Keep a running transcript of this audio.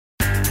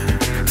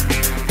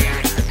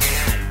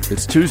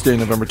It's Tuesday,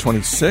 November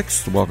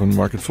 26th. Welcome to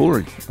Market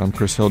Foolery. I'm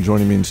Chris Hill.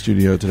 Joining me in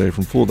studio today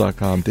from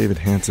Fool.com, David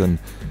Hanson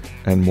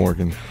and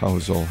Morgan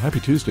Housel. Happy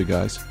Tuesday,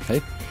 guys.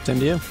 Hey, same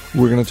to you.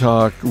 We're going to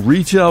talk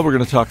retail. We're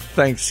going to talk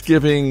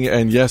Thanksgiving.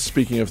 And yes,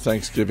 speaking of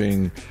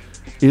Thanksgiving,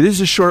 it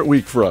is a short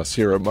week for us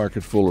here at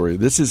Market Foolery.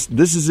 This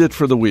is it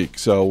for the week.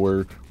 So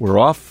we're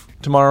off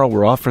tomorrow.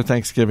 We're off for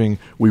Thanksgiving.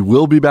 We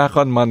will be back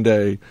on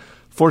Monday.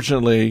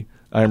 Fortunately,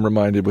 I'm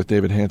reminded with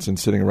David Hanson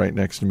sitting right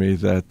next to me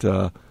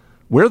that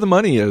Where the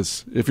Money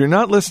Is, if you're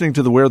not listening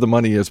to the Where the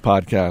Money Is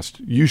podcast,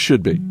 you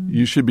should be.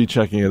 You should be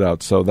checking it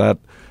out. So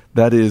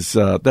that is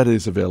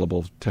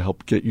available to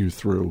help get you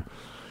through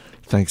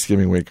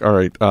Thanksgiving week. All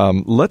right.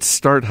 Let's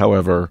start,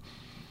 however,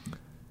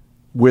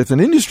 with an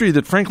industry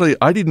that, frankly,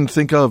 I didn't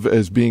think of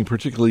as being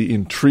particularly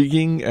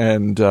intriguing,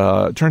 and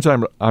it turns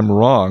out I'm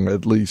wrong,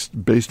 at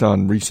least based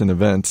on recent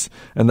events,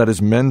 and that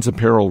is men's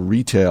apparel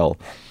retail.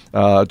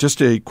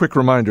 Just a quick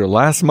reminder,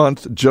 last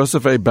month,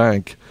 Joseph A.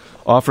 Bank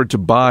offered to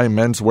buy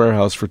Men's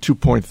Wearhouse for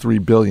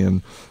 $2.3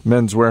 billion.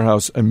 Men's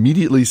Wearhouse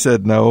immediately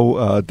said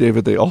no.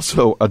 David, they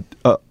also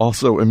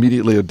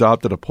immediately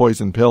adopted a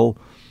poison pill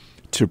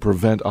to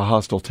prevent a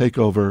hostile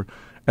takeover.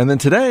 And then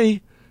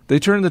today, they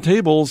turned the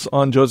tables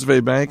on Joseph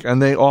A. Bank,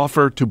 and they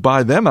offer to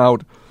buy them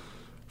out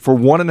for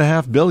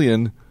 $1.5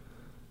 billion.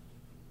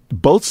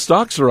 Both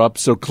stocks are up,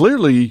 so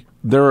clearly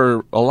there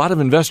are a lot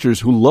of investors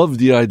who love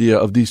the idea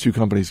of these two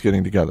companies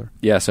getting together.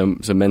 Yeah, so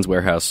Men's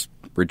Wearhouse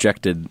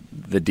rejected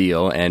the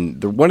deal,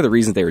 and one of the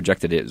reasons they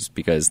rejected it is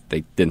because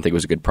they didn't think it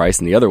was a good price,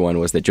 and the other one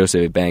was that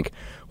Joseph A. Bank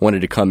wanted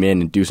to come in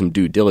and do some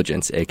due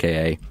diligence,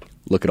 a.k.a.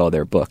 look at all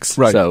their books.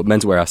 Right. So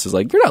Men's Wearhouse is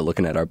like, you're not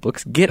looking at our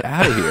books. Get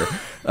out of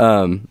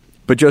here.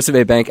 But Joseph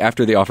A. Bank,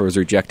 after the offer was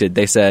rejected,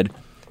 they said,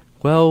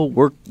 well,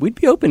 we'd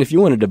be open if you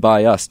wanted to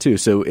buy us too.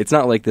 So it's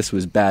not like this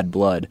was bad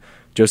blood.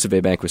 Joseph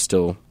A. Bank was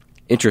still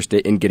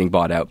interested in getting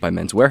bought out by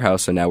Men's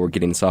Wearhouse, so now we're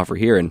getting this offer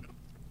here, and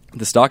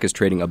the stock is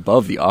trading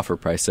above the offer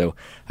price. So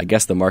I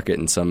guess the market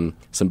and some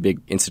big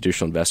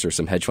institutional investors,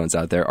 some hedge funds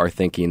out there are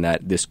thinking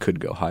that this could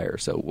go higher.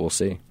 So we'll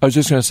see. I was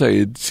just going to say,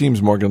 it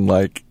seems, Morgan,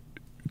 like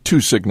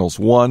two signals.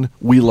 One,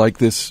 we like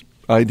this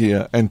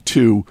idea, and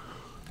two,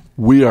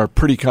 we are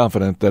pretty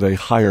confident that a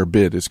higher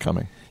bid is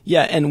coming.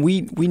 Yeah, and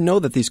we know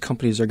that these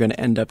companies are going to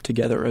end up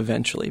together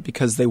eventually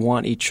because they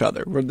want each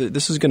other.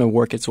 This is going to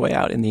work its way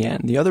out in the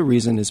end. The other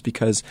reason is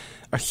because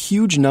a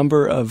huge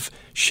number of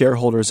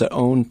shareholders that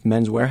own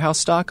Men's Wearhouse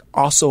stock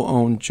also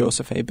own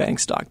Joseph A. Bank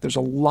stock. There's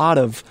a lot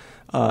of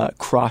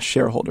cross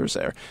shareholders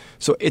there.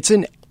 So it's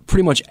in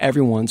pretty much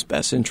everyone's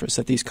best interest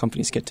that these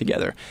companies get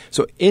together.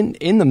 So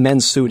in the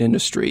men's suit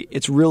industry,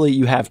 it's really,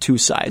 you have two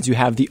sides. You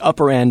have the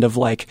upper end of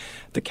like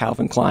the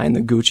Calvin Klein,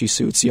 the Gucci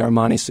suits, the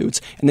Armani suits,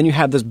 and then you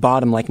have this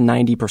bottom like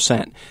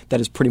 90%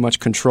 that is pretty much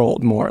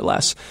controlled more or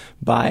less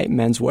by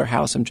Men's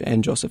Wearhouse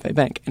and Joseph A.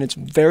 Bank. And it's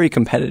very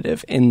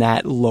competitive in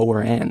that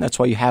lower end. That's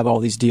why you have all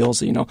these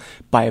deals,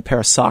 buy a pair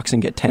of socks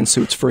and get 10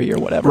 suits free or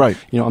whatever. Right.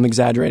 I'm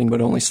exaggerating,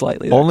 but only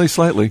slightly there. Only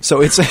slightly. So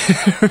it's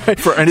right.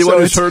 For anyone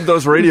who's heard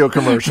those radio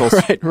commercials.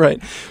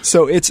 Right.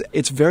 So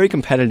it's very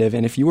competitive,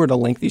 and if you were to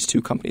link these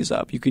two companies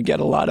up, you could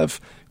get a lot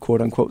of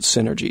quote-unquote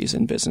synergies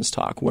in business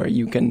talk where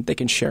they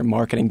can share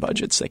marketing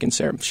budgets, they can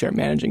share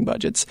managing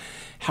budgets.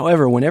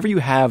 However, whenever you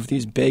have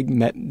these big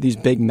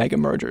mega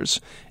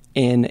mergers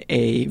in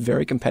a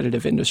very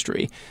competitive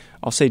industry,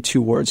 I'll say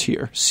two words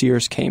here: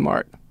 Sears,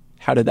 Kmart.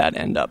 How did that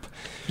end up?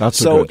 Not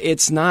so good.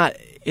 It's not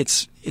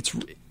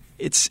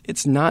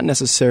it's not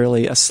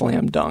necessarily a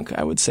slam dunk,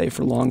 I would say,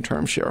 for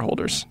long-term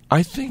shareholders.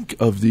 I think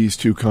of these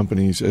two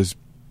companies as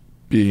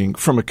being,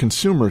 from a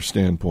consumer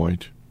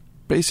standpoint,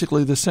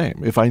 basically the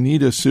same. If I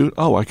need a suit,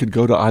 I could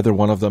go to either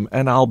one of them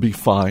and I'll be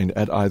fine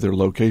at either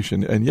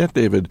location. And yet,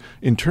 David,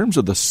 in terms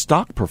of the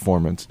stock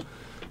performance,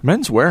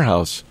 Men's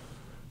Wearhouse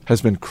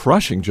has been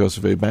crushing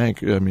Joseph A.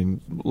 Bank. I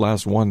mean,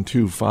 last 1,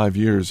 2, 5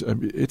 years,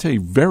 it's a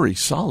very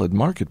solid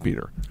market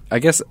beater. I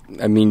guess,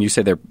 you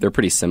say they're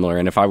pretty similar,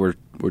 and if I were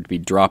to be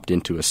dropped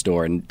into a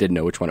store and didn't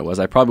know which one it was,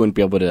 I probably wouldn't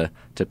be able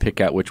to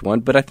pick out which one.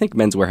 But I think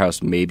Men's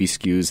Wearhouse maybe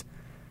skews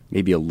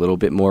maybe a little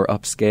bit more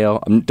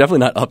upscale. I'm definitely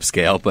not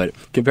upscale, but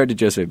compared to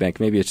Joseph A. Bank,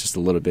 maybe it's just a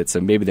little bit.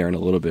 So maybe they're in a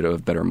little bit of a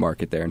better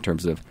market there in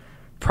terms of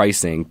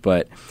pricing.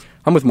 But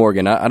I'm with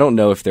Morgan. I don't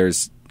know if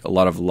there's a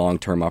lot of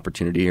long-term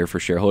opportunity here for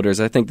shareholders.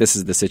 I think this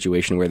is the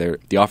situation where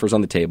the offer's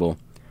on the table.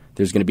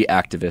 There's going to be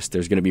activists.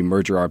 There's going to be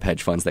merger arb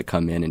hedge funds that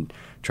come in and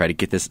try to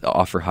get this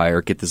offer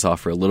higher, get this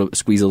offer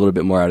squeeze a little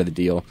bit more out of the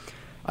deal.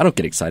 I don't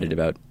get excited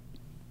about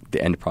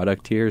the end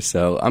product here,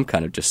 so I'm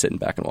kind of just sitting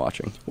back and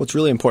watching. What's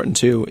really important,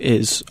 too,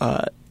 is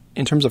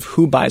in terms of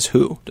who buys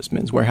who. Does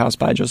Men's Wearhouse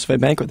buy Joseph A.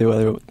 Bank or the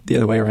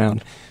other way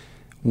around?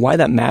 Why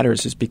that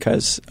matters is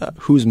because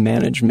whose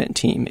management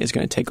team is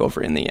going to take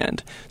over in the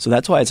end. So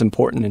that's why it's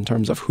important in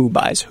terms of who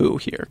buys who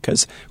here,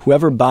 because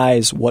whoever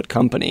buys what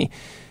company,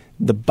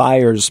 the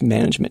buyer's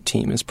management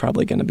team is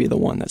probably going to be the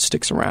one that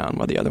sticks around,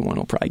 while the other one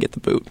will probably get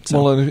the boot.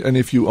 So. Well, and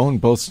if you own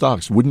both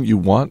stocks, wouldn't you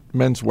want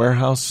Men's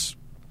Wearhouse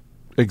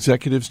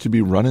executives to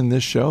be running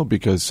this show?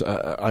 Because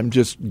I'm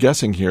just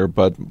guessing here,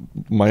 but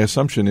my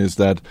assumption is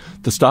that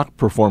the stock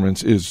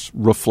performance is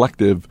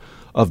reflective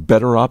of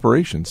better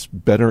operations,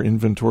 better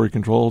inventory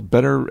control,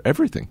 better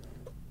everything.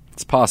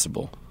 It's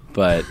possible,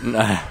 but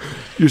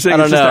you're saying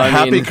it's just a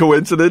happy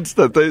coincidence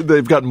that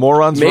they've got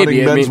morons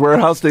running Men's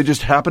Warehouse? They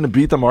just happen to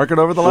beat the market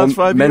over the last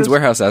 5 years? Men's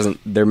Warehouse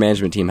their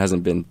management team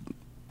hasn't been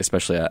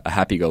especially a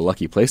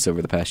happy-go-lucky place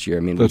over the past year.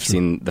 I mean, we've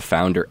seen the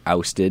founder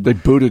ousted. They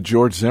booted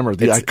George Zimmer,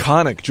 the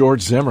iconic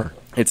George Zimmer.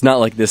 It's not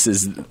like this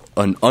is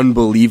an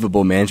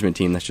unbelievable management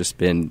team that's just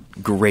been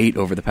great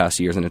over the past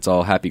years, and it's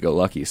all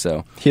happy-go-lucky.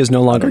 So he is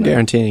no longer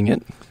guaranteeing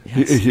it.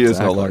 Yes, he is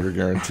no longer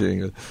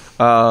guaranteeing it.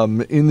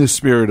 In the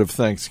spirit of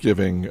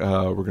Thanksgiving,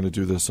 we're going to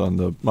do this on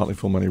the Motley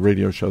Fool Money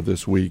radio show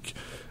this week,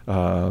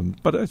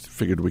 but I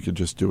figured we could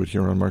just do it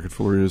here on Market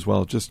Foolery as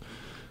well. Just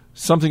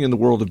something in the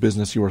world of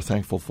business you are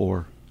thankful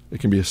for. It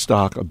can be a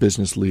stock, a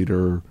business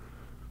leader,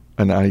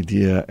 an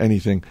idea,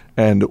 anything,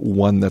 and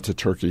one that's a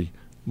turkey.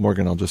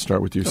 Morgan, I'll just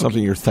start with you.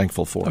 Something you're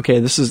thankful for. Okay,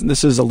 this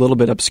is a little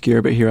bit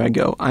obscure, but here I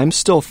go. I'm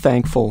still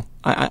thankful.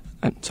 I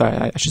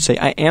should say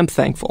I am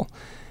thankful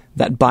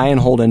that buy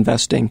and hold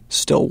investing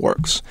still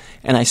works.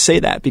 And I say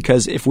that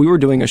because if we were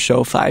doing a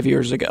show 5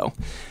 years ago,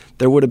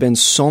 there would have been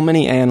so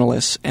many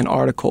analysts and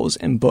articles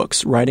and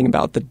books writing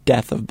about the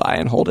death of buy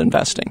and hold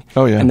investing.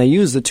 Oh, yeah. And they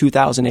used the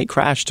 2008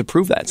 crash to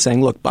prove that,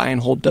 saying, look, buy and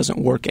hold doesn't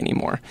work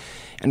anymore.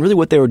 And really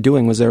what they were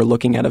doing was they were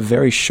looking at a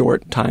very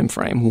short time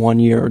frame, 1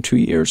 year or 2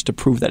 years, to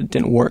prove that it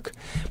didn't work.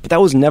 But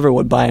that was never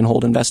what buy and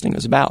hold investing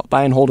is about.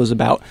 Buy and hold is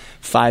about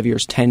 5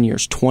 years, 10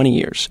 years, 20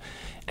 years.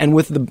 And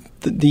with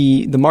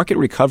the market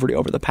recovery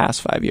over the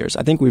past 5 years,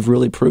 I think we've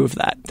really proved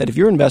that if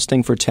you're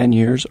investing for 10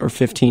 years or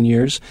 15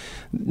 years,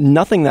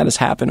 nothing that has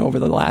happened over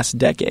the last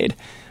decade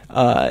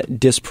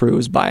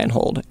disproves buy and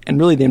hold. And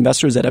really the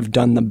investors that have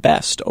done the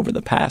best over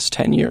the past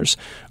 10 years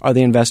are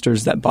the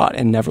investors that bought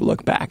and never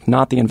look back,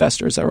 not the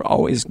investors that are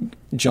always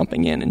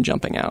jumping in and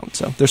jumping out.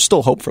 So there's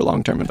still hope for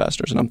long-term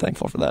investors, and I'm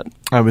thankful for that.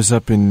 I was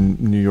up in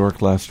New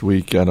York last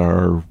week at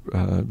our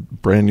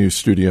brand new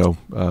studio.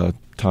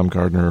 Tom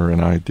Gardner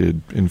and I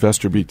did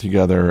Investor Beat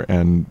together,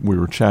 and we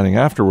were chatting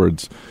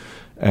afterwards,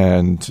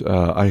 and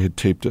I had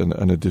taped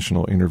an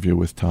additional interview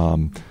with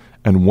Tom,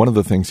 and one of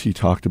the things he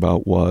talked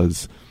about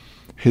was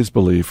his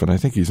belief, and I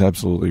think he's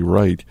absolutely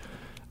right,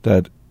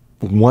 that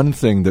one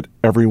thing that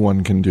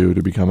everyone can do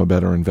to become a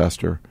better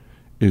investor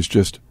is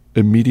just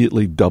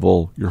immediately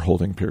double your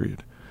holding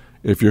period.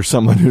 If you're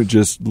someone who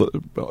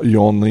you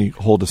only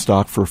hold a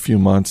stock for a few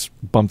months,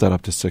 bump that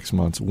up to 6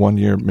 months. 1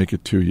 year, make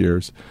it 2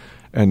 years.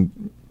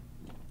 And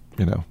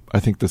I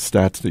think the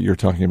stats that you're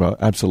talking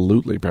about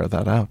absolutely bear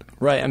that out.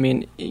 Right. I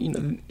mean,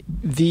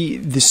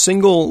 the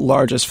single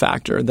largest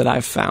factor that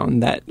I've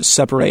found that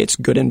separates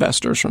good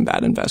investors from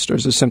bad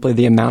investors is simply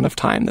the amount of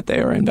time that they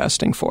are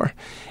investing for.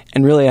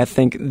 And really, I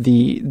think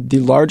the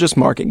largest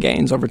market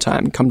gains over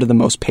time come to the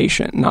most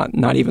patient,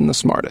 not even the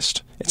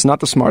smartest. It's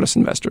not the smartest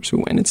investors who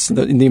win. It's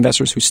the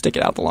investors who stick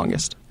it out the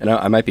longest. And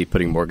I might be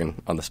putting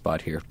Morgan on the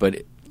spot here,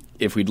 but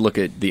if we look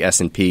at the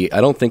S&P,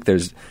 I don't think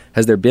has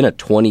there been a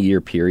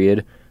 20-year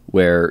period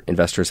where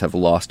investors have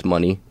lost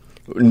money,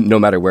 no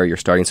matter where you're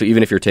starting. So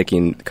even if you're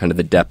taking kind of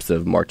the depth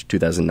of March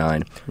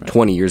 2009, right.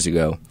 20 years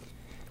ago,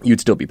 you'd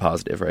still be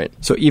positive, right?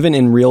 So even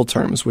in real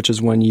terms, which is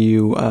when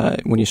you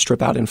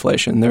strip out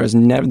inflation, there is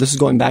never. This is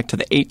going back to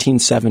the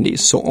 1870s,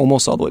 so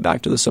almost all the way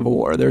back to the Civil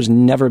War. There's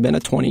never been a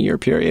 20-year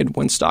period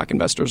when stock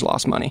investors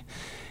lost money.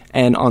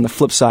 And on the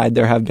flip side,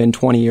 there have been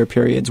 20-year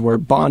periods where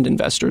bond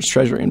investors,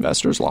 treasury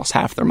investors, lost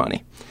half their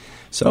money.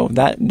 So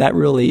that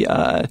really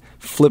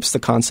flips the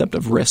concept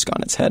of risk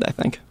on its head, I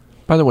think.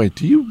 By the way,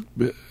 you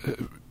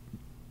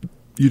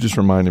just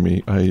reminded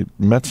me, I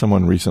met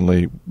someone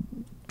recently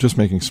just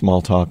making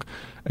small talk,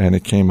 and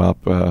it came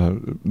up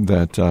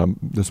that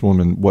this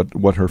woman,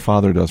 what her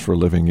father does for a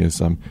living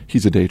is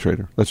he's a day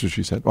trader. That's what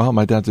she said. Well,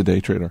 my dad's a day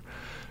trader.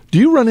 Do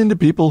you run into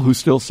people who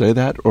still say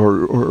that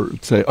or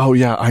say, oh,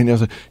 yeah, I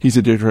know he's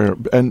a day trader?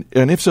 And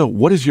if so,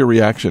 what is your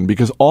reaction?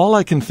 Because all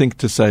I can think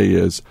to say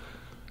is,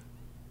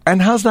 and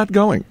how's that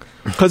going?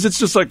 Because it's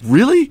just like,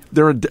 really?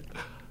 You're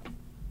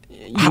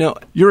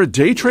a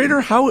day trader?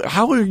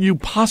 How are you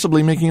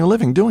possibly making a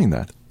living doing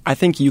that? I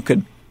think you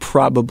could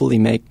probably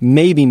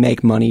maybe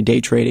make money day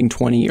trading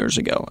 20 years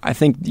ago. I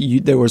think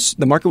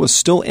the market was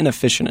still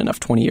inefficient enough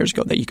 20 years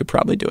ago that you could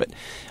probably do it.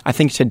 I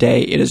think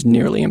today it is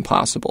nearly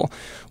impossible.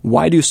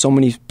 Why do so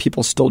many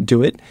people still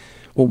do it?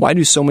 Well, why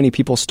do so many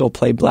people still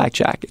play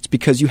blackjack? It's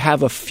because you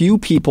have a few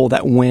people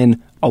that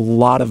win a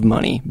lot of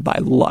money by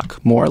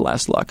luck, more or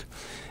less luck.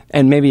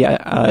 And maybe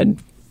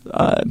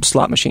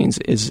slot machines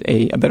is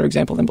a better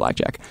example than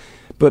blackjack.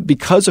 But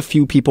because a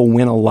few people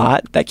win a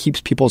lot, that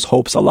keeps people's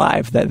hopes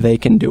alive that they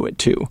can do it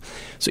too.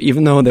 So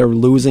even though they're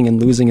losing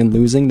and losing and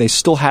losing, they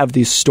still have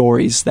these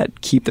stories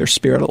that keep their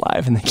spirit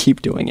alive and they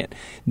keep doing it.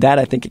 That,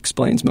 I think,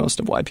 explains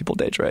most of why people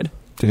day trade.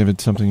 David,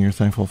 something you're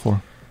thankful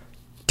for?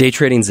 Day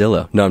trading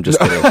Zillow. No, I'm just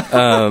kidding.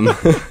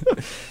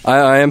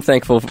 I am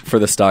thankful for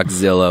the stock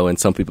Zillow, and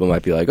some people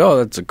might be like, oh,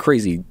 that's a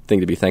crazy thing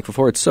to be thankful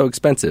for. It's so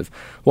expensive.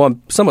 Well,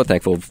 I'm somewhat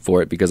thankful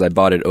for it because I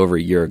bought it over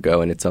a year ago,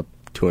 and it's up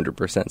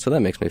 200%. So that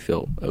makes me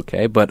feel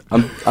okay. But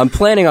I'm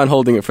planning on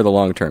holding it for the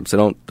long term,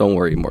 so don't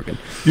worry, Morgan.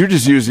 You're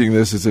just using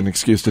this as an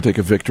excuse to take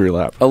a victory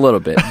lap. A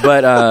little bit.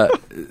 But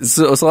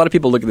so a lot of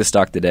people look at the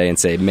stock today and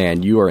say,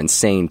 man, you are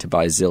insane to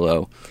buy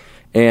Zillow.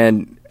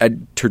 And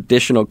at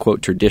traditional,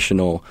 quote,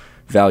 traditional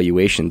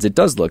valuations, it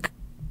does look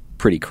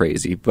pretty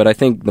crazy. But I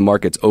think the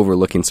market's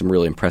overlooking some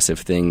really impressive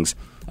things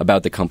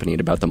about the company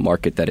and about the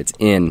market that it's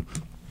in.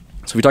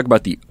 So we talk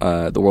about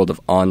the world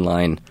of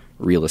online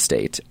real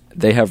estate.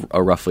 They have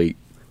a roughly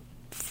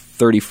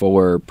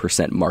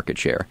 34% market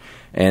share.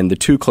 And the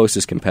two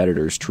closest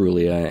competitors,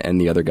 Trulia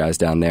and the other guys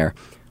down there,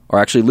 are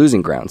actually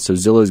losing ground. So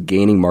Zillow is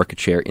gaining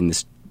market share in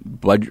this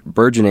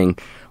burgeoning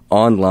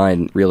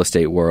online real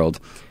estate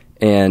world.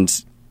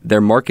 And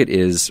their market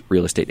is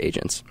real estate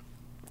agents.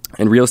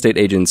 And real estate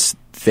agents,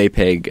 they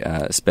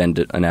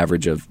spend an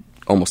average of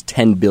almost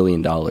 $10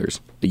 billion a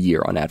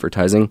year on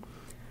advertising.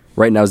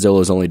 Right now,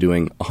 Zillow is only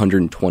doing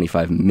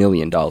 $125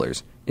 million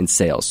in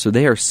sales. So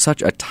they are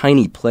such a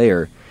tiny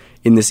player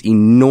in this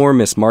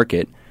enormous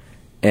market.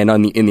 And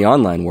in the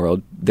online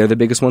world, they're the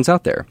biggest ones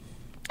out there.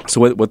 So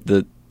what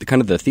the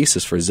kind of the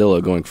thesis for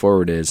Zillow going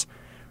forward is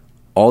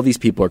all these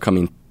people are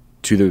coming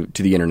to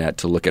the internet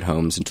to look at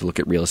homes and to look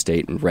at real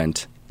estate and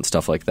rent and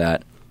stuff like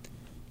that.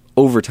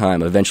 Over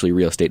time, eventually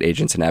real estate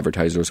agents and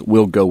advertisers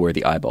will go where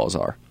the eyeballs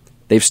are.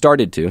 They've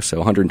started to,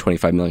 so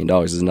 $125 million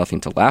is nothing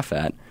to laugh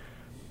at.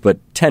 But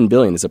 $10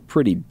 billion is a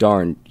pretty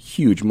darn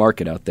huge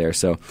market out there.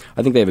 So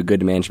I think they have a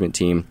good management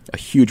team, a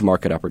huge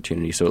market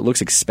opportunity. So it looks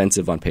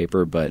expensive on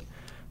paper, but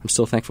I'm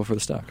still thankful for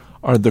the stock.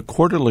 Are the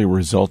quarterly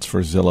results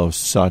for Zillow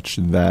such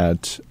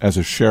that as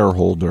a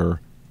shareholder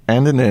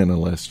and an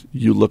analyst,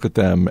 you look at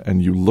them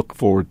and you look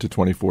forward to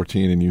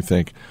 2014 and you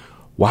think,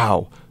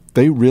 wow,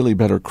 they really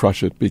better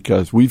crush it,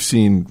 because we've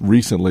seen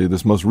recently,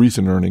 this most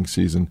recent earnings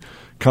season,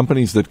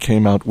 companies that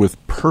came out with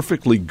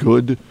perfectly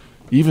good,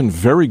 even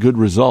very good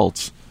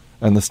results,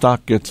 and the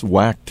stock gets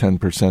whacked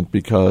 10%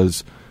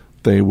 because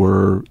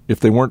if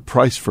they weren't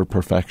priced for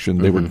perfection,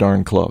 they were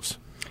darn close.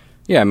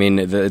 Yeah, I mean,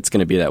 it's going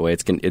to be that way.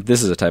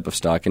 This is a type of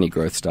stock, any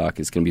growth stock,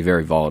 is going to be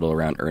very volatile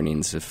around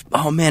earnings. If,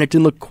 oh man, it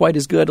didn't look quite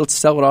as good, let's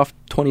sell it off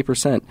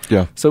 20%.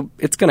 Yeah. So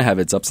it's going to have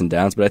its ups and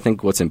downs, but I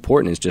think what's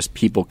important is just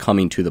people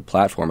coming to the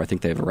platform. I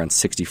think they have around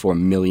 64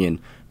 million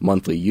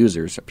monthly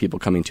users, people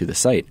coming to the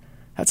site.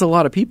 That's a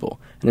lot of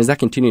people. And as that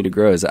continues to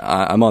grow,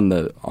 I'm on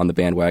the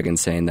bandwagon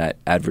saying that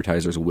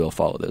advertisers will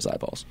follow those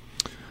eyeballs.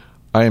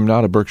 I am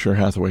not a Berkshire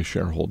Hathaway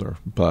shareholder,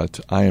 but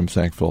I am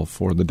thankful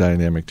for the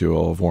dynamic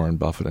duo of Warren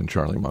Buffett and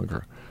Charlie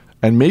Munger.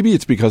 And maybe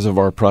it's because of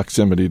our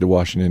proximity to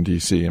Washington,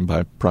 D.C., and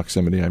by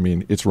proximity I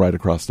mean it's right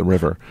across the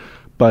river.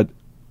 But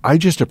I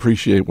just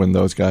appreciate when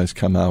those guys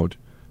come out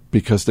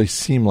because they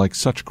seem like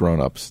such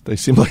grown-ups. They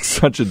seem like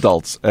such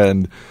adults.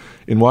 And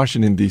in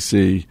Washington,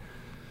 D.C.,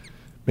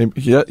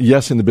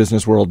 yes, in the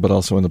business world, but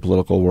also in the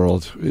political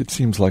world, it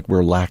seems like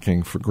we're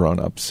lacking for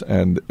grown-ups.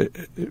 And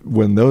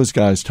when those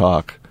guys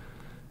talk,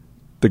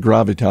 the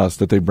gravitas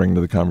that they bring to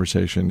the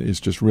conversation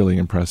is just really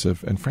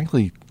impressive and,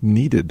 frankly,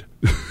 needed.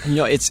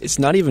 It's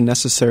not even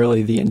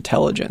necessarily the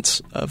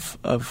intelligence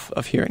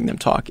of hearing them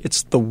talk.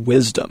 It's the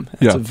wisdom.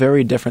 It's a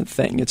very different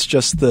thing. It's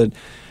just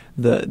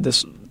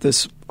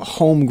this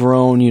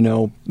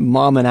homegrown,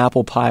 mom and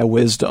apple pie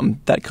wisdom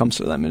that comes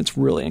to them, and it's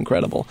really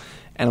incredible.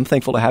 And I'm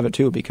thankful to have it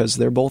too, because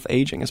they're both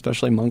aging,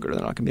 especially Munger. They're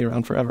not going to be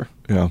around forever.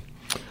 Yeah.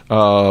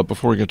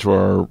 Before we get to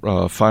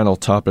our final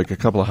topic, a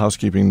couple of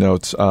housekeeping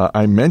notes.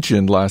 I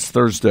mentioned last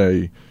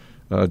Thursday,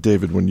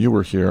 David, when you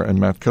were here and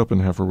Matt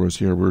Koppenheffer was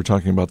here, we were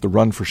talking about the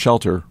Run for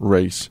Shelter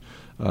race,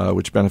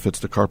 which benefits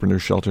the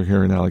Carpenters Shelter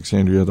here in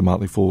Alexandria. The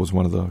Motley Fool was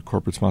one of the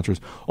corporate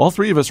sponsors. All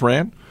three of us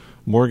ran.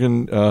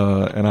 Morgan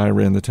and I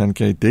ran the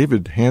 10K.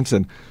 David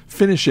Hansen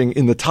finishing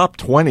in the top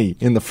 20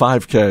 in the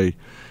 5K.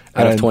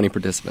 Out of 20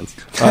 participants.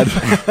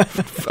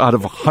 Out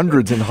of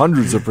hundreds and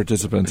hundreds of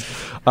participants.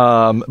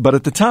 But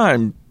at the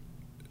time,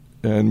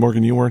 and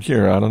Morgan, you weren't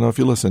here. I don't know if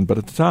you listened, but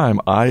at the time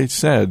I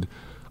said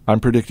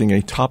I'm predicting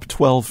a top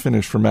 12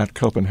 finish for Matt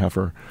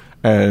Koppenheffer.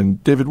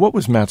 And David, what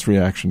was Matt's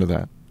reaction to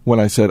that? When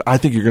I said, I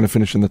think you're going to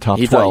finish in the top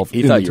 12.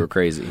 He thought you were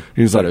crazy.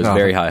 He was like, it was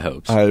very high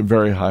hopes. I had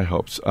very high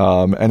hopes.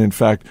 And in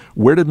fact,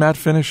 where did Matt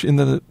finish in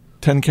the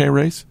 10K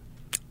race?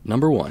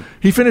 Number 1.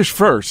 He finished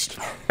first,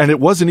 and it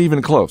wasn't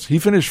even close. He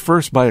finished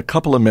first by a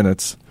couple of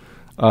minutes.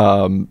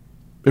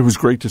 It was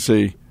great to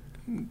see.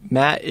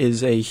 Matt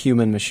is a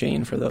human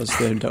machine, for those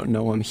that don't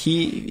know him.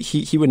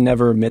 He would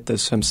never admit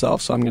this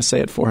himself, so I'm going to say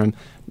it for him.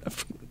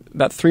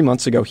 About 3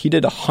 months ago, he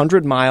did a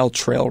 100-mile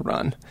trail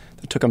run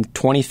that took him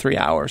 23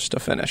 hours to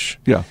finish.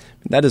 Yeah.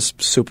 That is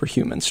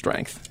superhuman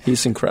strength.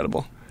 He's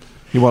incredible.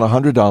 He won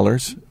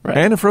 $100 right.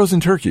 and a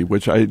frozen turkey,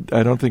 which I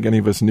don't think any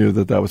of us knew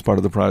that was part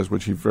of the prize,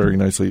 which he very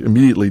nicely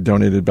immediately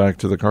donated back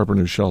to the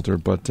Carpenters Shelter.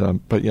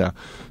 But yeah.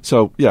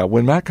 So, yeah,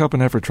 when Matt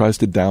Koppenheffer tries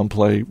to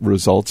downplay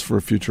results for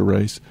a future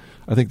race,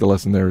 I think the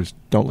lesson there is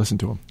don't listen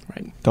to them.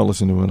 Right. Don't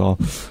listen to them at all.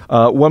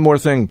 One more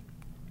thing.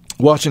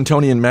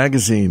 Washingtonian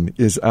Magazine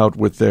is out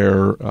with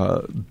their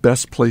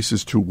best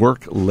places to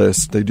work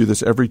list. They do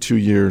this every 2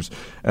 years,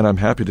 and I'm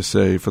happy to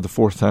say for the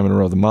fourth time in a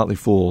row, the Motley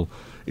Fool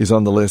is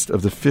on the list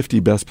of the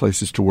 50 best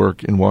places to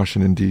work in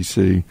Washington,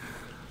 D.C.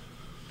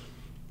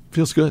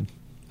 Feels good.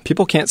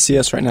 People can't see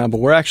us right now, but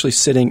we're actually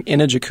sitting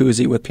in a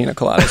jacuzzi with pina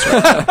coladas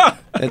right now.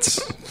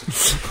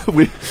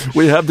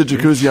 We have the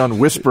jacuzzi on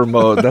whisper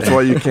mode. That's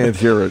why you can't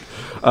hear it.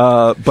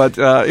 But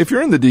if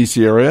you're in the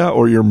D.C. area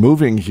or you're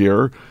moving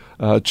here,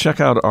 check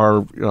out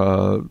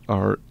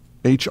our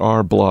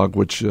HR blog,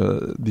 which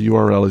the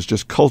URL is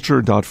just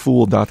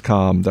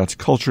culture.fool.com. That's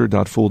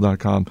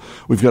culture.fool.com.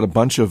 We've got a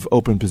bunch of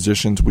open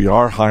positions. We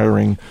are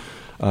hiring.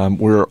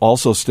 We're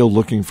also still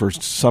looking for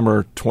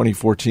summer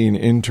 2014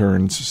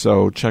 interns,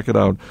 so check it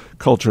out,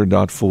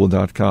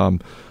 culture.fool.com.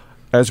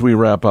 As we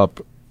wrap up,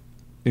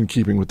 in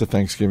keeping with the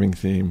Thanksgiving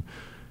theme,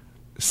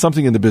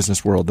 something in the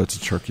business world that's a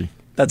turkey.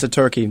 That's a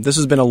turkey. This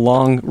has been a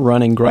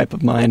long-running gripe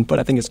of mine, but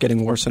I think it's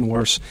getting worse and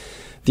worse.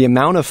 The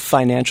amount of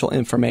financial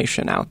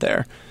information out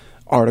there,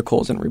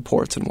 articles and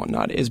reports and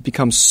whatnot, has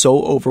become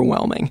so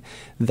overwhelming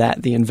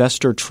that the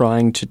investor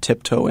trying to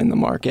tiptoe in the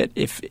market,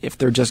 if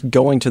they're just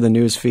going to the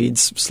news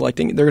feeds,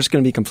 selecting, they're just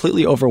going to be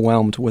completely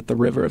overwhelmed with the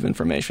river of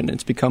information.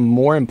 It's become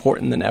more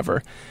important than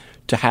ever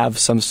to have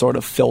some sort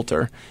of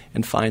filter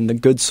and find the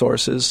good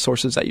sources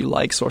that you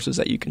like, sources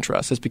that you can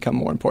trust. It's become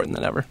more important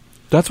than ever.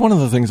 That's one of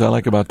the things I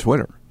like about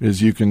Twitter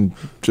is you can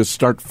just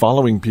start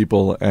following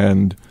people,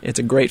 and it's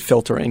a great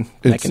filtering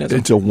mechanism.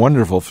 It's a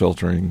wonderful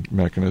filtering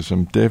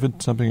mechanism.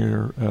 David, something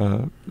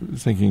you're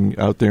thinking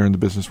out there in the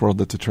business world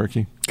that's a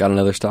turkey? Got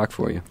another stock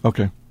for you.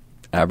 Okay.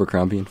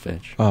 Abercrombie &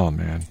 Fitch. Oh,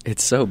 man.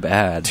 It's so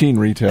bad. Teen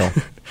retail.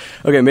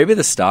 Okay, maybe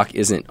the stock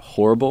isn't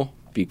horrible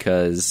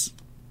because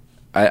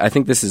I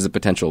think this is a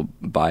potential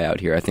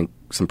buyout here. I think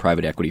some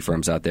private equity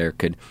firms out there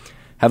could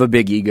have a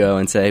big ego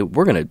and say,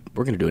 we're gonna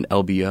do an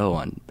LBO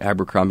on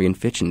Abercrombie &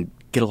 Fitch and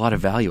get a lot of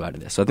value out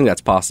of this. So I think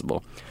that's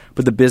possible.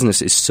 But the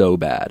business is so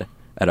bad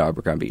at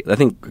Abercrombie. I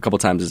think a couple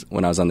times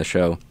when I was on the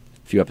show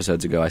a few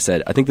episodes ago, I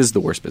said, I think this is the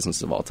worst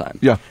business of all time.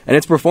 Yeah. And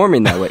it's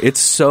performing that way. It's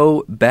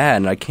so bad,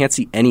 and I can't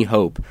see any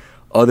hope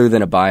other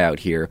than a buyout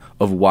here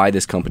of why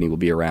this company will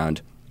be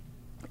around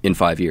in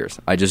 5 years.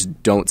 I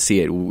just don't see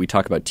it. We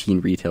talk about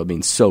teen retail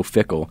being so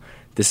fickle.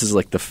 This is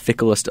like the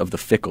ficklest of the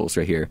fickles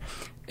right here.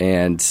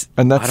 And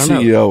that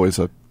CEO is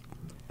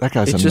that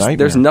guy's a nightmare.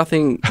 There's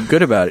nothing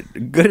good about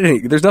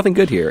it. There's nothing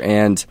good here.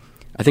 And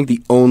I think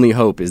the only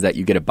hope is that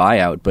you get a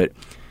buyout. But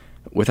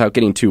without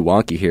getting too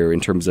wonky here in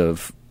terms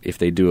of if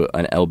they do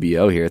an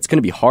LBO here, it's going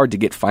to be hard to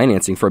get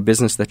financing for a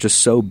business that's just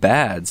so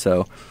bad.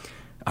 So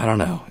I don't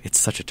know. It's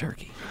such a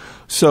turkey.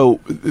 So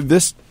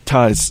this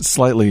ties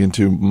slightly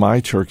into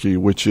my turkey,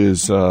 which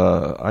is,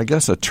 I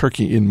guess, a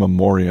turkey in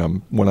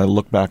memoriam. When I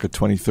look back at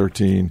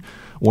 2013,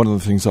 one of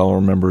the things I'll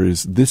remember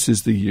is this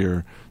is the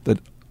year that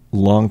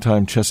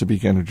longtime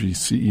Chesapeake Energy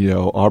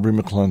CEO Aubrey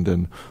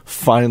McClendon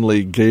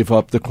finally gave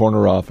up the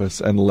corner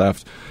office and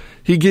left.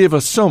 He gave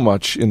us so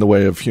much in the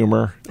way of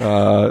humor,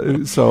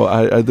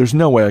 so there's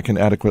no way I can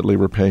adequately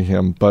repay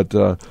him. But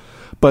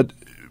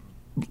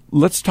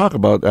let's talk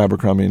about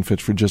Abercrombie &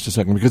 Fitch for just a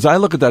second, because I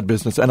look at that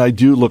business and I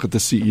do look at the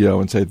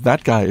CEO and say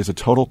that guy is a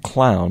total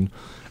clown.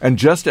 And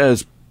just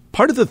as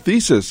part of the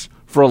thesis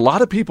for a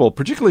lot of people,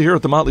 particularly here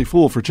at the Motley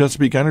Fool for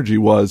Chesapeake Energy,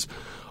 was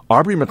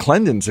Aubrey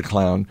McClendon's a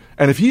clown.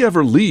 And if he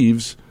ever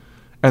leaves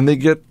and they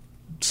get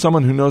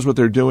someone who knows what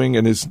they're doing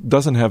and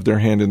doesn't have their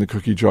hand in the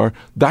cookie jar,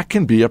 that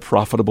can be a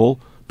profitable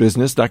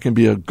business. That can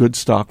be a good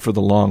stock for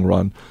the long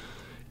run.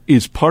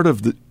 Is part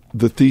of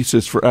the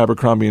thesis for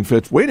Abercrombie &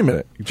 Fitch. Wait a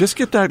minute. Just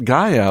get that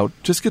guy out.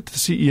 Just get the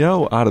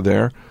CEO out of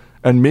there,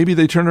 and maybe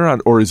they turn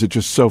around. Or is it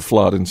just so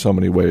flawed in so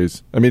many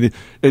ways? I mean,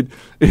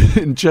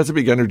 in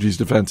Chesapeake Energy's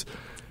defense,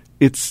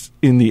 it's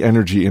in the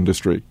energy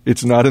industry.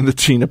 It's not in the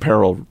teen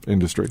apparel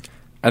industry.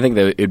 I think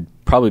that it'd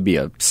probably be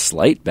a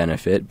slight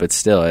benefit, but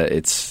still,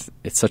 it's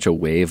such a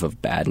wave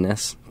of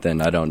badness.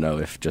 Then I don't know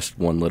if just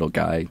one little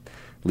guy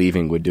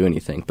leaving would do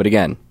anything. But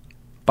again,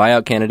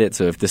 buyout candidate.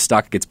 So if this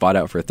stock gets bought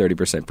out for a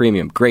 30%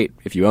 premium, great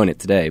if you own it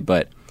today.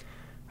 But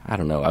I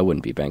don't know. I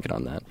wouldn't be banking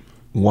on that.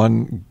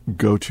 One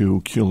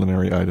go-to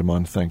culinary item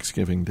on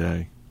Thanksgiving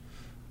Day.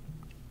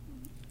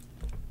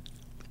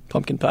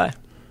 Pumpkin pie.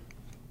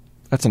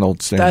 That's an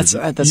old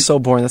standard. That's so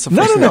boring. That's the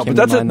first thing that came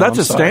to mind. That's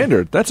a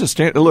standard. That's a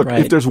standard. Look, right.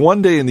 If there's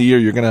one day in the year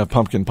you're going to have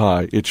pumpkin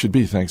pie, it should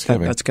be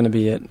Thanksgiving. That's going to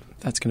be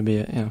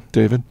it. Yeah.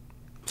 David?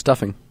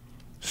 Stuffing.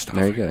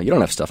 There you go. You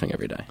don't have stuffing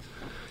every day.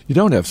 You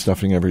don't have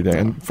stuffing every day.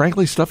 And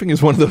frankly, stuffing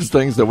is one of those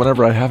things that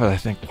whenever I have it, I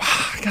think, wow,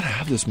 I got to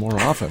have this more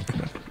often.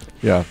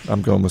 Yeah,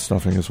 I'm going with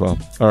stuffing as well.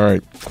 All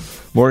right.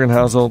 Morgan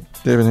Housel,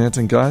 David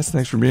Hanson, guys,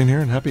 thanks for being here,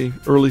 and happy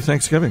early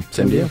Thanksgiving.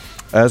 Same to you.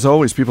 As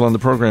always, people on the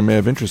program may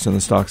have interest in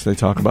the stocks they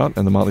talk about,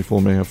 and the Motley Fool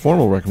may have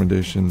formal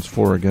recommendations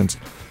for or against.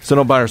 So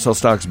don't buy or sell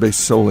stocks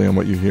based solely on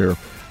what you hear.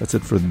 That's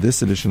it for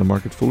this edition of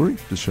Market Foolery.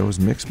 The show is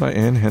mixed by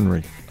Ann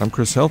Henry. I'm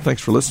Chris Held.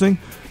 Thanks for listening.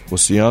 We'll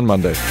see you on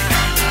Monday.